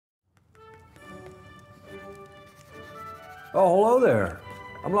Oh, hello there.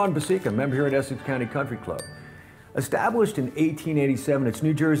 I'm Lon Basica, member here at Essex County Country Club. Established in 1887, it's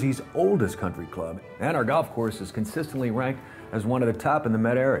New Jersey's oldest country club, and our golf course is consistently ranked as one of the top in the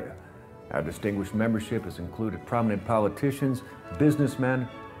Met area. Our distinguished membership has included prominent politicians, businessmen,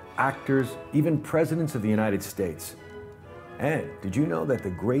 actors, even presidents of the United States. And did you know that the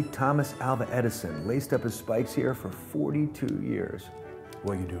great Thomas Alva Edison laced up his spikes here for 42 years?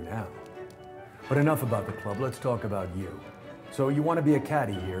 Well, you do now. But enough about the club, let's talk about you. So you want to be a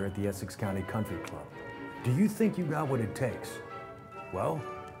caddy here at the Essex County Country Club. Do you think you got what it takes? Well,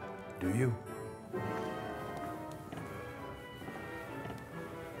 do you?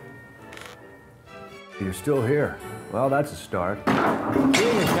 You're still here. Well, that's a start.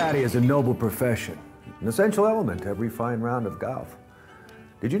 Being a caddy is a noble profession, an essential element to every fine round of golf.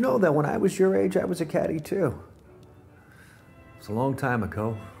 Did you know that when I was your age, I was a caddy too? It's a long time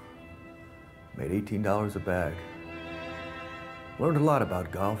ago. Made $18 a bag. Learned a lot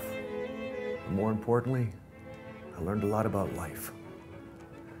about golf. And more importantly, I learned a lot about life.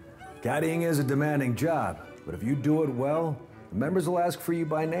 Caddying is a demanding job, but if you do it well, the members will ask for you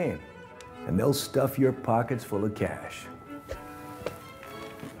by name, and they'll stuff your pockets full of cash.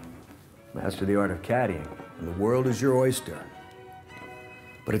 Master the art of caddying, and the world is your oyster.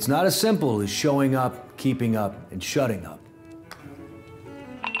 But it's not as simple as showing up, keeping up, and shutting up.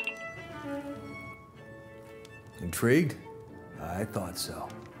 Intrigued? I thought so.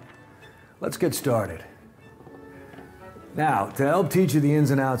 Let's get started. Now, to help teach you the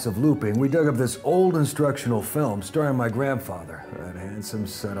ins and outs of looping, we dug up this old instructional film starring my grandfather, that handsome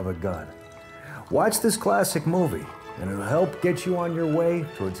son of a gun. Watch this classic movie, and it'll help get you on your way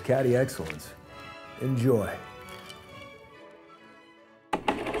towards caddy excellence. Enjoy.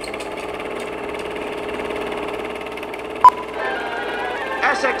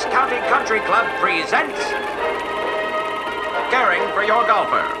 Essex County Country Club presents Caring for Your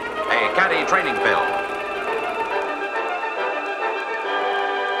Golfer, a caddy training film.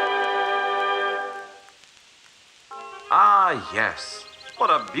 Ah, yes. What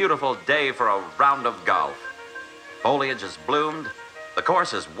a beautiful day for a round of golf. Foliage has bloomed, the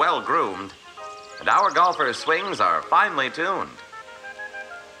course is well groomed, and our golfers' swings are finely tuned.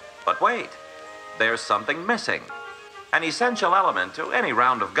 But wait, there's something missing. An essential element to any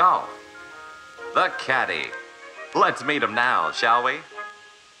round of golf. The caddy. Let's meet him now, shall we?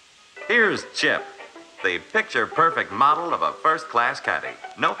 Here's Chip, the picture-perfect model of a first-class caddy.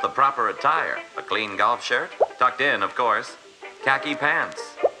 Note the proper attire: a clean golf shirt, tucked in, of course, khaki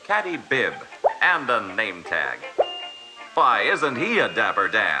pants, caddy bib, and a name tag. Why, isn't he a dapper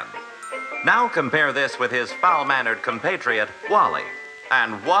Dan? Now compare this with his foul-mannered compatriot, Wally,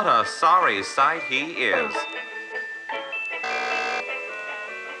 and what a sorry sight he is.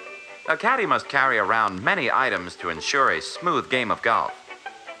 A caddy must carry around many items to ensure a smooth game of golf.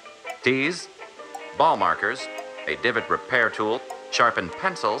 Tees, ball markers, a divot repair tool, sharpened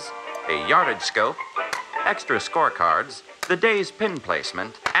pencils, a yardage scope, extra scorecards, the day's pin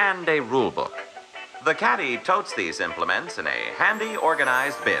placement, and a rule book. The caddy totes these implements in a handy,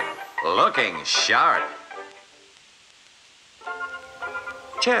 organized bin, looking sharp.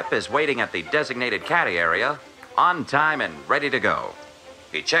 Chip is waiting at the designated caddy area, on time and ready to go.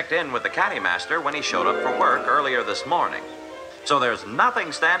 He checked in with the caddy master when he showed up for work earlier this morning. So there's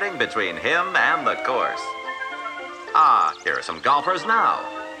nothing standing between him and the course. Ah, here are some golfers now,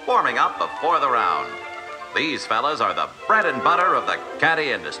 warming up before the round. These fellas are the bread and butter of the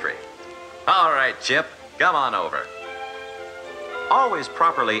caddy industry. All right, Chip, come on over. Always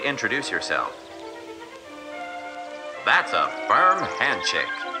properly introduce yourself. That's a firm handshake.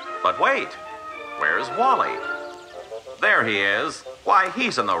 But wait, where's Wally? There he is. Why,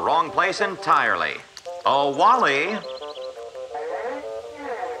 he's in the wrong place entirely. Oh, Wally.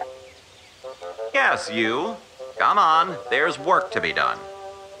 Yes, you. Come on, there's work to be done.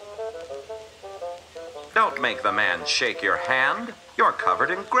 Don't make the man shake your hand. You're covered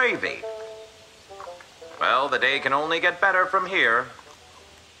in gravy. Well, the day can only get better from here.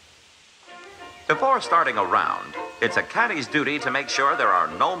 Before starting a round, it's a caddy's duty to make sure there are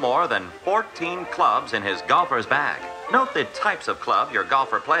no more than 14 clubs in his golfer's bag. Note the types of club your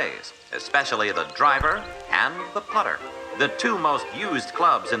golfer plays, especially the driver and the putter, the two most used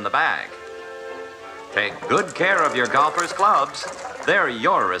clubs in the bag. Take good care of your golfer's clubs. They're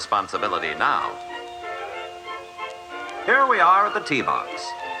your responsibility now. Here we are at the tee box.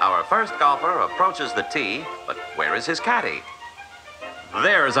 Our first golfer approaches the tee, but where is his caddy?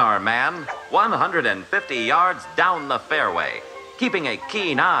 There's our man, 150 yards down the fairway, keeping a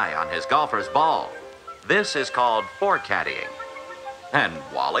keen eye on his golfer's ball. This is called forecaddying. And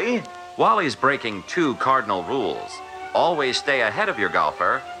Wally? Wally's breaking two cardinal rules. Always stay ahead of your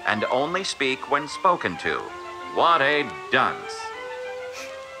golfer and only speak when spoken to. What a dunce.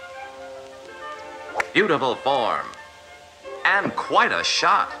 Beautiful form. And quite a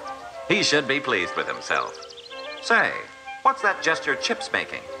shot. He should be pleased with himself. Say, what's that gesture Chip's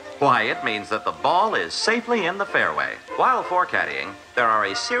making? Why, it means that the ball is safely in the fairway. While caddying, there are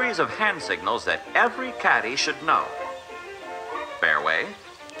a series of hand signals that every caddy should know. Fairway,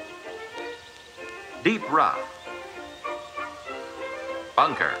 deep rough,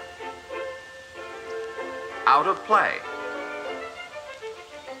 bunker, out of play,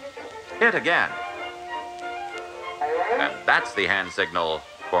 hit again. And that's the hand signal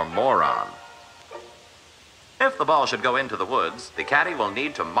for moron. If the ball should go into the woods, the caddy will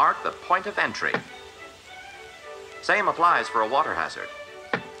need to mark the point of entry. Same applies for a water hazard.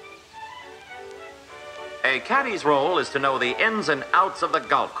 A caddy's role is to know the ins and outs of the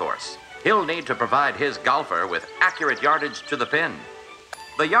golf course. He'll need to provide his golfer with accurate yardage to the pin.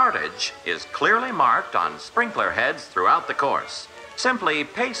 The yardage is clearly marked on sprinkler heads throughout the course. Simply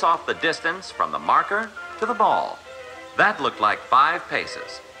pace off the distance from the marker to the ball. That looked like 5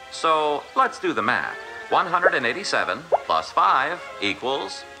 paces. So let's do the math. 187 plus 5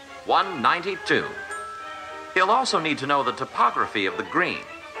 equals 192. He'll also need to know the topography of the green,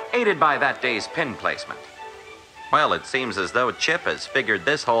 aided by that day's pin placement. Well, it seems as though Chip has figured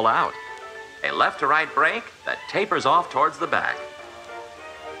this hole out. A left-to-right break that tapers off towards the back.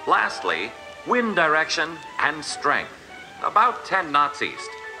 Lastly, wind direction and strength, about 10 knots east.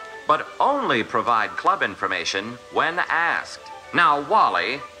 But only provide club information when asked. Now,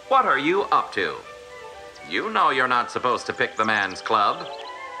 Wally, what are you up to? You know you're not supposed to pick the man's club.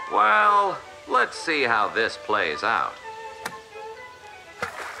 Well, let's see how this plays out.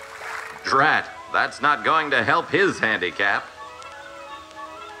 Drat, that's not going to help his handicap.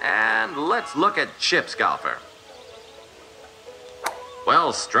 And let's look at Chip's golfer.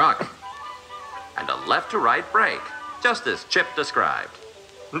 Well struck. And a left-to-right break, just as Chip described.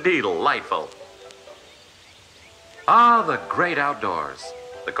 Delightful. Ah, the great outdoors.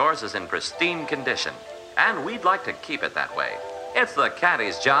 The course is in pristine condition, and we'd like to keep it that way. It's the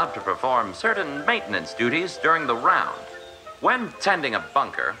caddy's job to perform certain maintenance duties during the round. When tending a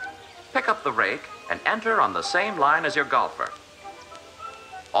bunker, pick up the rake and enter on the same line as your golfer.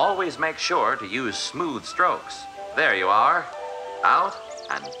 Always make sure to use smooth strokes. There you are. Out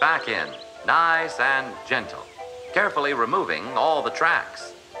and back in. Nice and gentle. Carefully removing all the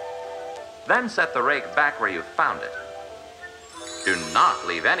tracks. Then set the rake back where you found it. Do not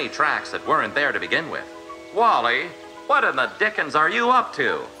leave any tracks that weren't there to begin with. Wally, what in the dickens are you up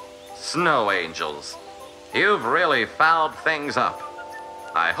to? Snow angels. You've really fouled things up.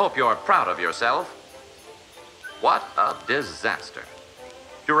 I hope you're proud of yourself. What a disaster.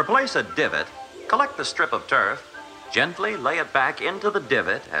 To replace a divot, collect the strip of turf, gently lay it back into the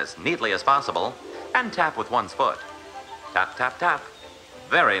divot as neatly as possible, and tap with one's foot. Tap, tap, tap.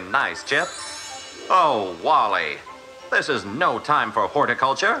 Very nice, Chip. Oh, Wally, this is no time for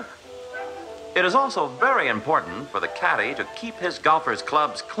horticulture. It is also very important for the caddy to keep his golfer's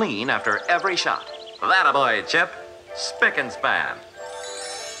clubs clean after every shot. That-a-boy, Chip. Spick and span.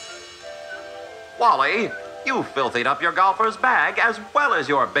 Wally, you filthied up your golfer's bag as well as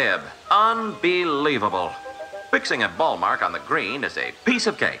your bib. Unbelievable. Fixing a ball mark on the green is a piece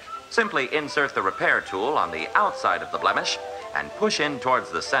of cake. Simply insert the repair tool on the outside of the blemish and push in towards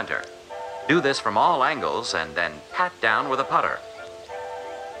the center. Do this from all angles and then pat down with a putter.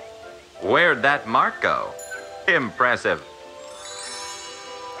 Where'd that mark go? Impressive.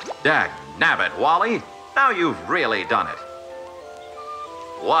 Dag-nabbit, Wally. Now you've really done it.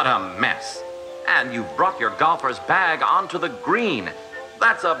 What a mess. And you've brought your golfer's bag onto the green.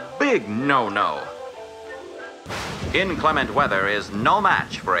 That's a big no-no. Inclement weather is no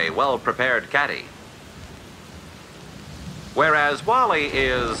match for a well-prepared caddy. Whereas Wally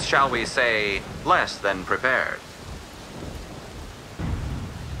is, shall we say, less than prepared.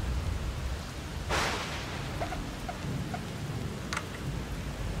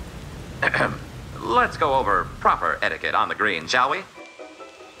 Let's go over proper etiquette on the green, shall we?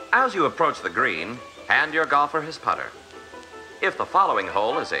 As you approach the green, hand your golfer his putter. If the following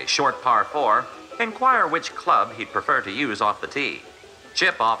hole is a short par 4, inquire which club he'd prefer to use off the tee.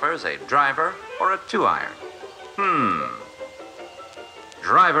 Chip offers a driver or a 2-iron.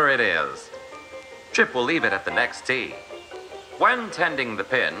 Driver it is. Chip will leave it at the next tee. When tending the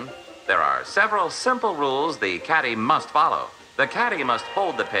pin, there are several simple rules the caddy must follow. The caddy must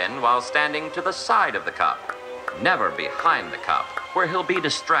hold the pin while standing to the side of the cup, never behind the cup, where he'll be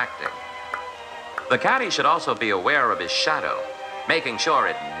distracting. The caddy should also be aware of his shadow. making sure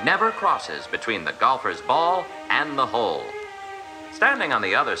it never crosses between the golfer's ball and the hole. Standing on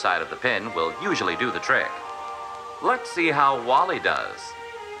the other side of the pin will usually do the trick. Let's see how Wally does.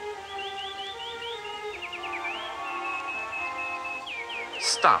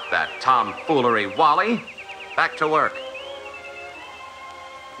 Stop that tomfoolery, Wally. Back to work.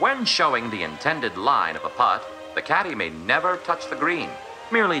 When showing the intended line of a putt, the caddy may never touch the green,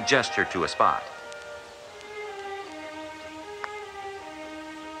 merely gesture to a spot.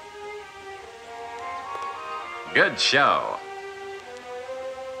 Good show.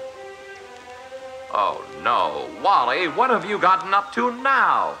 Oh no, Wally, what have you gotten up to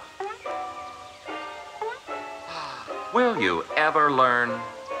now? Will you ever learn?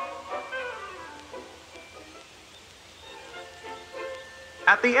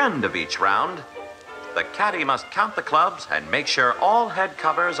 At the end of each round, the caddy must count the clubs and make sure all head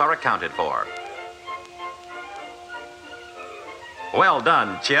covers are accounted for. Well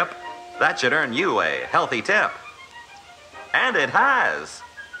done, Chip. That should earn you a healthy tip. And it has.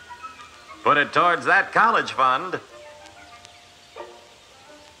 Put it towards that college fund.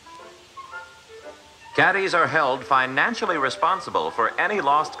 Caddies are held financially responsible for any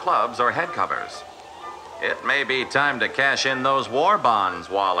lost clubs or head covers. It may be time to cash in those war bonds,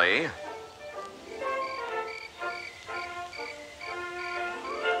 Wally.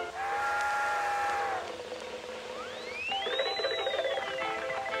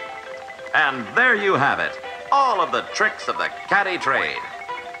 And there you have it, all of the tricks of the caddy trade.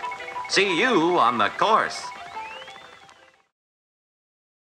 See you on the course.